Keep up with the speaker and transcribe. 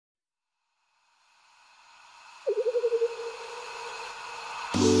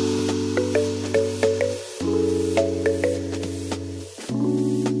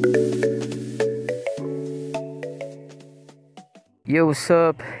Yo, what's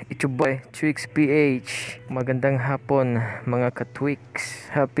up? It's your boy, Twix PH. Magandang hapon, mga ka-Twix.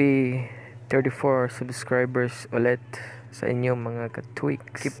 Happy 34 subscribers ulit sa inyo, mga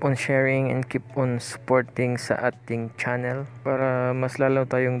ka-Twix. Keep on sharing and keep on supporting sa ating channel para mas lalo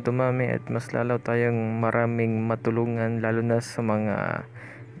tayong dumami at mas lalo tayong maraming matulungan, lalo na sa mga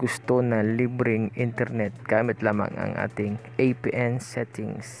gusto na libreng internet gamit lamang ang ating APN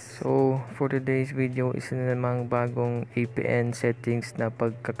settings. So for today's video, isa na namang bagong APN settings na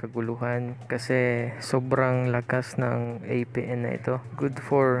pagkakaguluhan kasi sobrang lakas ng APN na ito. Good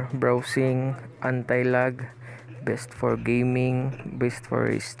for browsing, anti-lag, best for gaming, best for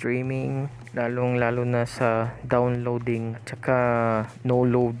streaming, lalong lalo na sa downloading, tsaka no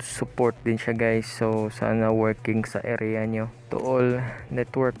load support din siya guys. So sana working sa area nyo. To all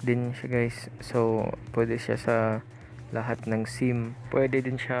network din siya guys, so pwede siya sa lahat ng SIM. Pwede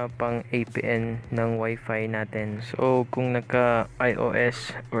din siya pang APN ng Wi-Fi natin. So kung naka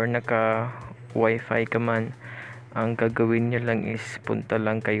iOS or naka Wi-Fi ka man, ang gagawin nyo lang is punta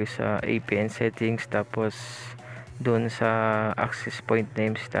lang kayo sa APN settings, tapos doon sa access point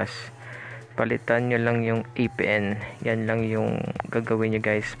names, tas palitan nyo lang yung APN. Yan lang yung gagawin nyo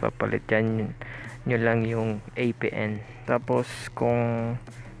guys, papalitan nyo lang yung APN. Tapos kung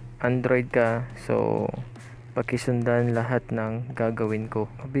Android ka, so pakisundan lahat ng gagawin ko.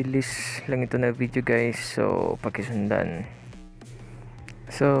 Mabilis lang ito na video guys, so pakisundan.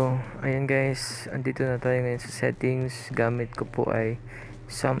 So ayan guys, andito na tayo ngayon sa settings. Gamit ko po ay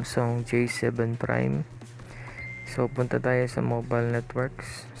Samsung J7 Prime. So punta tayo sa mobile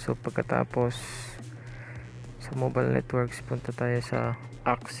networks. So pagkatapos sa mobile networks, punta tayo sa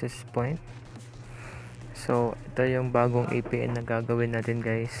access point. So ito yung bagong APN na gagawin natin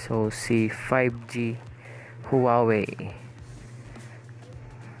guys. So si 5G Huawei.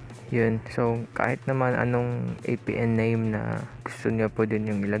 Yun. So kahit naman anong APN name na gusto nyo, pwede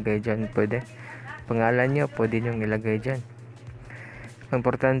nyo ilagay dyan. Pwede. Pangalan nyo, pwede nyo ilagay dyan. Ang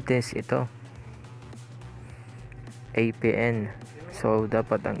importante is ito, APN. So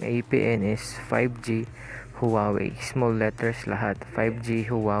dapat ang APN is 5G Huawei, small letters lahat,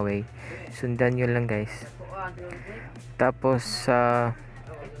 5G Huawei. Sundan nyo lang guys. Tapos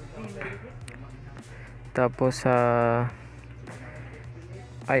sa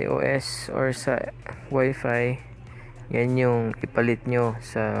iOS or sa Wi-Fi, yan yung ipalit nyo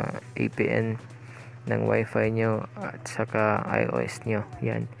sa APN ng Wi-Fi nyo at saka iOS nyo.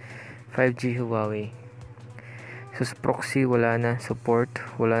 Yan, 5G Huawei. So sa proxy wala na, support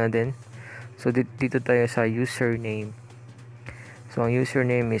wala na din. So dito tayo sa username. So ang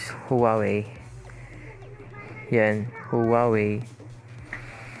username is Huawei. Yan, Huawei.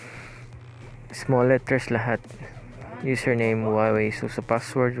 Small letters lahat. Username Huawei. So sa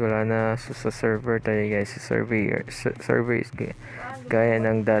password wala na. So sa server tayo guys. Sa server is gaya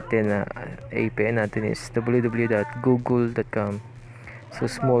ng dati na APN natin is www.google.com. So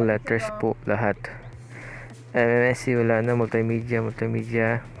small letters po lahat. MMSC wala na,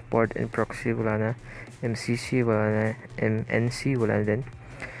 multimedia, port and proxy wala na, MCC wala na, MNC wala na din.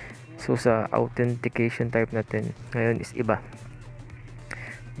 So sa authentication type natin ngayon is iba.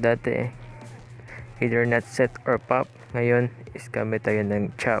 Dati either not set or pop, ngayon is gamit tayo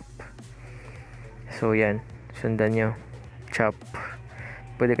ng chop. So yan, sundan nyo, chop.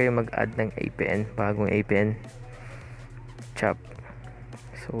 Pwede kayo mag-add ng APN, bagong APN, chop.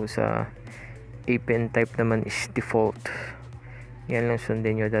 So sa APN type naman is default. Yan lang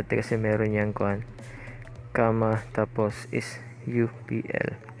sundin nyo. Dati kasi meron yan kuhan, comma, tapos is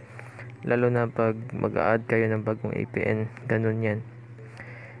UPL. Lalo na pag mag-add kayo ng bagong APN, ganun yan.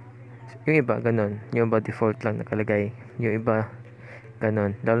 Yung iba ganun, yung iba default lang nakalagay, yung iba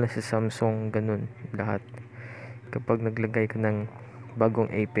ganun. Lalo na sa Samsung ganun lahat. Kapag naglagay ka ng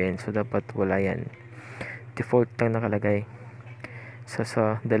bagong APN, so dapat wala yan, default lang nakalagay. Sa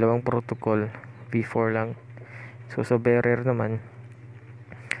dalawang protocol V4 lang. So sa bearer naman,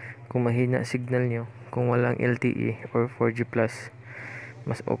 kung mahina signal nyo, kung walang LTE or 4G plus,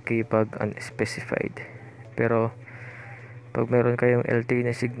 mas okay pag unspecified. Pero pag meron kayong LTE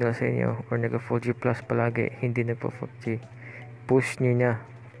na signal sa inyo or naka 4G plus palagi, hindi nagpa 4G, push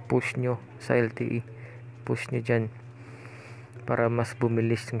nyo sa LTE, push nyo dyan para mas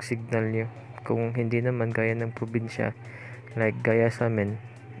bumilis yung signal nyo. Kung hindi naman, gaya ng probinsya, like gaya sa amin,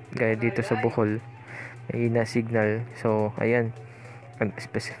 gaya dito sa Bohol, may na signal. So ayan,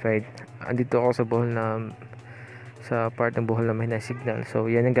 unspecified. Andito ako sa Bohol na, sa part ng Bohol na may na signal.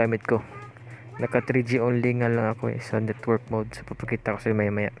 So yan ang gamit ko. Naka 3G only nga lang ako sa network mode. So papakita ko sa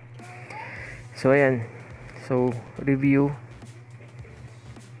maya maya. So ayan, so review.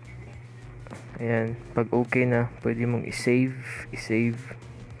 Ayan, pag okay na, pwede mong i-save.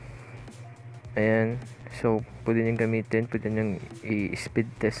 Ayan, so pwede nyo gamitin, pwede nyo i-speed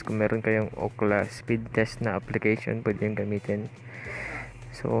test kung meron kayong Okla speed test na application, pwede nyo gamitin.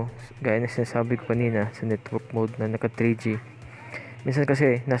 So gaya na sinasabi ko kanina sa network mode na naka 3G, minsan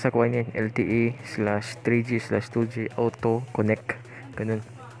kasi nasa kuha niyan LTE/3G/2G auto connect, ganun.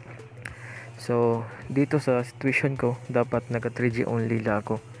 So dito sa situation ko, dapat naka 3G only lang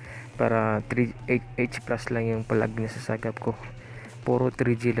ako, para 3H plus lang yung palag na sasagap ko, puro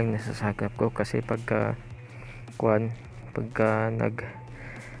 3G lang nasasagap ko. Kasi pagka nag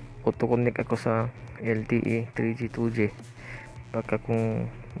auto connect ako sa LTE 3G 2G, baka kung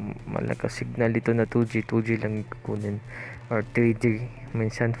malakas signal dito na 2G lang kukunin, or 3G,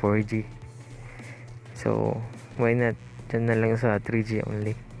 minsan 4G. So why not dyan na lang sa 3G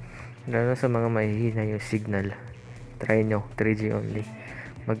only, lalo sa mga mahihina yung signal. Try nyo 3G only,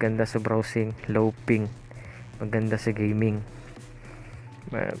 maganda sa browsing, low ping, maganda sa gaming.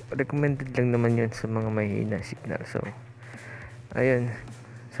 Recommended lang naman yun sa mga mahihina signal. So ayun,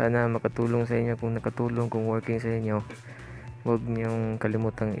 sana makatulong sa inyo. Kung nakatulong, kung working sa inyo, huwag niyong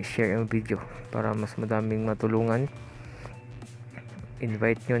kalimutang i-share ang video para mas madaming matulungan.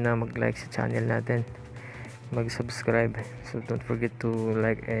 Invite nyo na mag-like sa channel natin, mag-subscribe. So don't forget to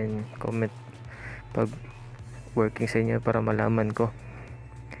like and comment pag working sa inyo, para malaman ko.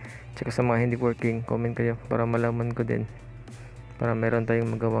 Tsaka sa mga hindi working, comment kayo para malaman ko din, para meron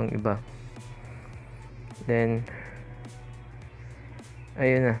tayong magawang iba. Then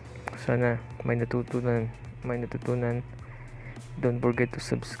ayun na, sana may natutunan. Don't forget to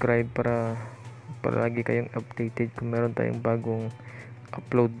subscribe para lagi kayong updated kung meron tayong bagong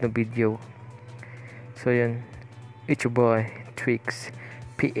upload na video. So yun, it's your boy Tweaks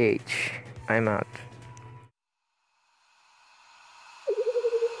PH. I'm out.